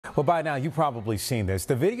Well, by now, you've probably seen this.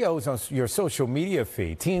 The video is on your social media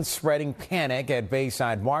feed. Teens spreading panic at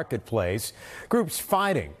Bayside Marketplace. Groups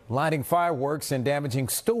fighting, lighting fireworks, and damaging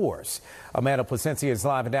stores. Amanda Placencia is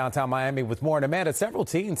live in downtown Miami with more. And Amanda, several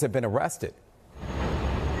teens have been arrested.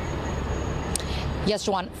 Yes,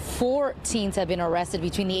 Juan, 4 teens have been arrested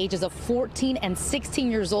between the ages of 14 and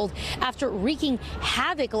 16 years old after wreaking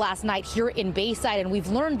havoc last night here in Bayside. And we've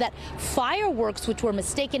learned that fireworks, which were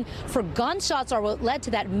mistaken for gunshots, are what led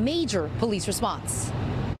to that major police response.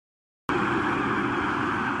 A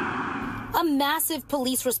massive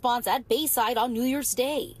police response at Bayside on New Year's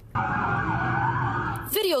Day.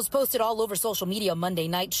 Videos posted all over social media Monday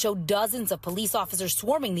night show dozens of police officers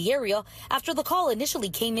swarming the area after the call initially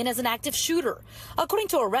came in as an active shooter. According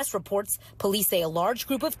to arrest reports, police say a large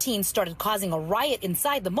group of teens started causing a riot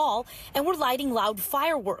inside the mall and were lighting loud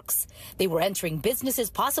fireworks. They were entering businesses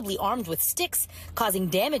possibly armed with sticks, causing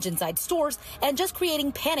damage inside stores, and just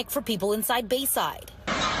creating panic for people inside Bayside.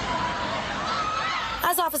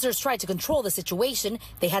 As officers tried to control the situation,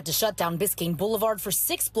 they had to shut down Biscayne Boulevard for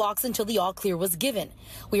 6 blocks until the all clear was given.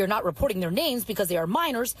 We are not reporting their names because they are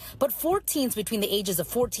minors, but 4 teens between the ages of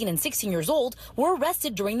 14 and 16 years old were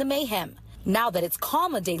arrested during the mayhem. Now that it's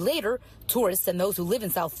calm a day later, tourists and those who live in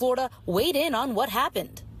South Florida weighed in on what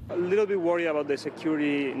happened. A little bit worried about the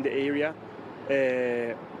security in the area.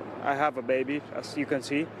 I have a baby, as you can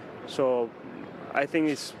see, so I think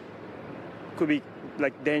it could be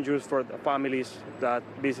like dangerous for the families that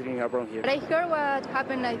visiting around here. I heard what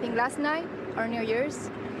happened, I think, last night or New Year's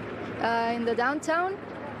in the downtown.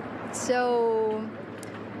 So,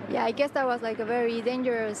 yeah, I guess that was like a very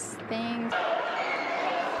dangerous thing.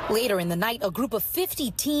 Later in the night, a group of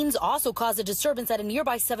 50 teens also caused a disturbance at a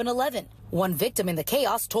nearby 7-Eleven. One victim in the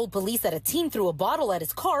chaos told police that a teen threw a bottle at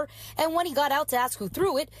his car, and when he got out to ask who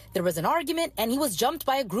threw it, there was an argument and he was jumped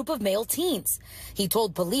by a group of male teens. He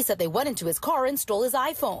told police that they went into his car and stole his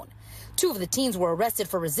iPhone. 2 of the teens were arrested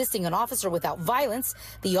for resisting an officer without violence.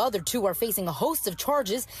 The other 2 are facing a host of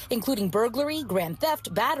charges, including burglary, grand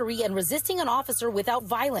theft, battery, and resisting an officer without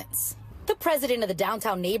violence. The president of the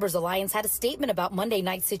Downtown Neighbors Alliance had a statement about Monday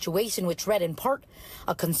night's situation, which read in part,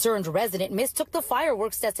 a concerned resident mistook the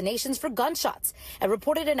fireworks destinations for gunshots and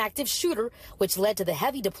reported an active shooter, which led to the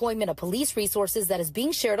heavy deployment of police resources that is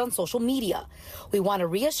being shared on social media. We want to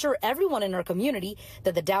reassure everyone in our community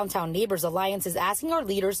that the Downtown Neighbors Alliance is asking our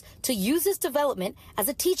leaders to use this development as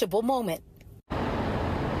a teachable moment.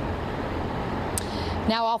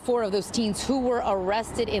 Now, all 4 of those teens who were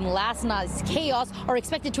arrested in last night's chaos are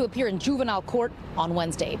expected to appear in juvenile court on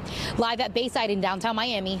Wednesday. Live at Bayside in downtown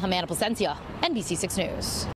Miami, Amanda Placencia, NBC6 News.